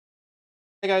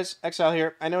Hey guys, Exile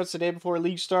here. I know it's the day before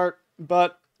league start,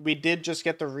 but we did just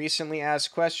get the recently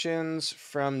asked questions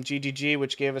from GGG,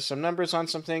 which gave us some numbers on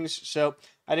some things. So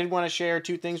I did want to share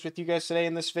two things with you guys today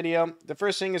in this video. The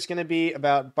first thing is going to be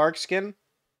about Barkskin.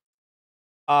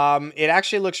 It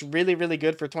actually looks really, really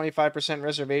good for 25%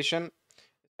 reservation,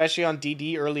 especially on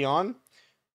DD early on.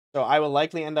 So I will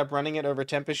likely end up running it over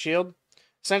Tempest Shield.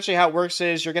 Essentially how it works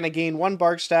is you're going to gain one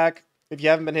bark stack if you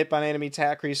haven't been hit by an enemy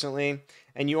attack recently,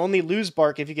 and you only lose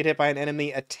bark if you get hit by an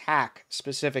enemy attack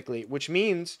specifically, which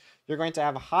means you're going to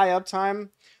have a high uptime,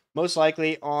 most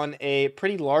likely on a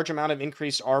pretty large amount of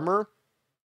increased armor.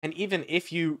 And even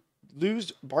if you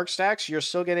lose bark stacks, you're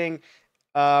still getting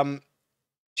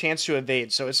chance to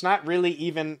evade. So it's not really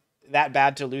even that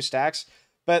bad to lose stacks.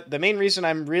 But the main reason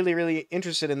I'm really, really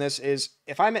interested in this is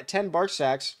if I'm at 10 bark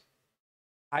stacks,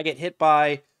 I get hit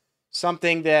by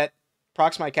something that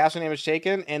procs my castle damage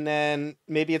taken, and then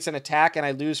maybe it's an attack and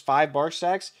I lose 5 bark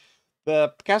stacks.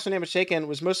 The castle damage taken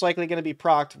was most likely going to be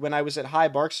procced when I was at high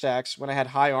bark stacks, when I had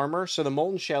high armor, so the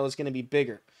molten shell is going to be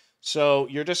bigger. So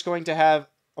you're just going to have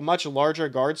a much larger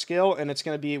guard skill, and it's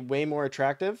going to be way more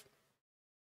attractive.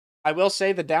 I will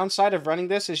say the downside of running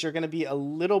this is you're going to be a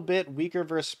little bit weaker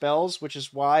versus spells, which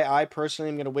is why I personally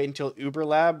am going to wait until Uber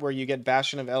Lab, where you get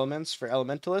Bastion of Elements for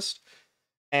Elementalist.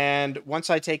 And once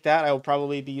I take that, I will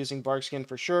probably be using Barkskin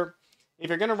for sure. If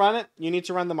you're going to run it, you need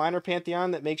to run the Minor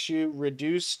Pantheon that makes you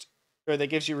reduced, or that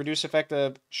gives you reduced effect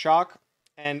of shock,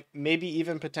 and maybe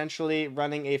even potentially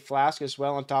running a Flask as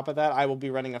well on top of that. I will be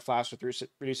running a Flask with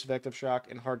reduced effect of shock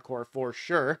in hardcore for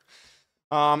sure.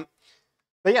 But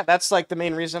yeah, that's like the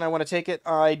main reason I want to take it.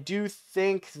 I do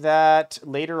think that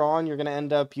later on you're going to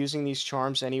end up using these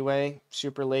charms anyway,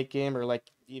 super late game or like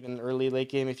even early late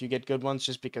game if you get good ones,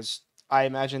 just because I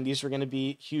imagine these are going to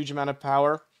be huge amount of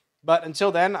power. But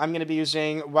until then, I'm going to be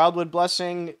using Wildwood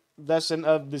Blessing, Lesson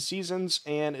of the Seasons,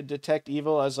 and Detect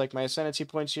Evil as like my Ascendancy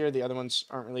points here. The other ones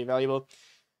aren't really valuable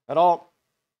at all.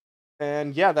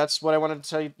 And yeah, that's what I wanted to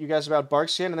tell you guys about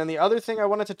Barkskin. And then the other thing I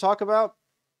wanted to talk about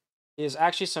is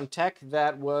actually some tech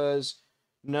that was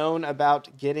known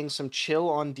about getting some chill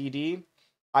on DD.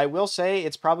 I will say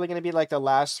it's probably going to be like the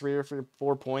last 3 or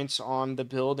 4 points on the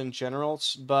build in general,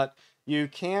 but you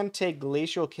can take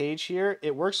Glacial Cage here.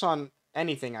 It works on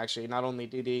anything, actually, not only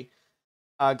DD.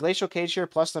 Glacial Cage here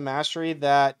plus the Mastery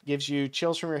that gives you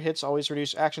chills from your hits, always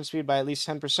reduce action speed by at least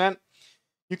 10%.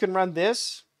 You can run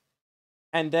this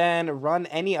and then run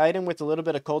any item with a little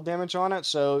bit of cold damage on it.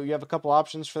 So you have a couple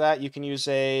options for that. You can use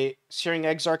a Searing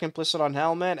Exarch Implicit on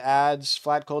Helmet, adds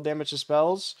flat cold damage to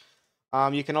spells.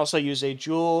 You can also use a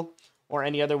Jewel or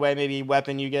any other way, maybe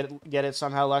weapon you get it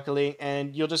somehow luckily,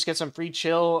 and you'll just get some free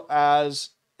chill as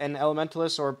an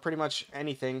Elementalist or pretty much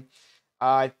anything.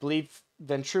 I believe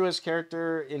Ventrua's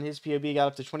character in his POB got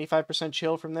up to 25%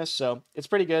 chill from this, so it's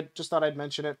pretty good. Just thought I'd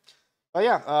mention it. But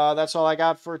yeah, that's all I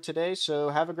got for today. So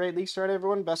have a great league start,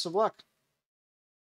 everyone. Best of luck.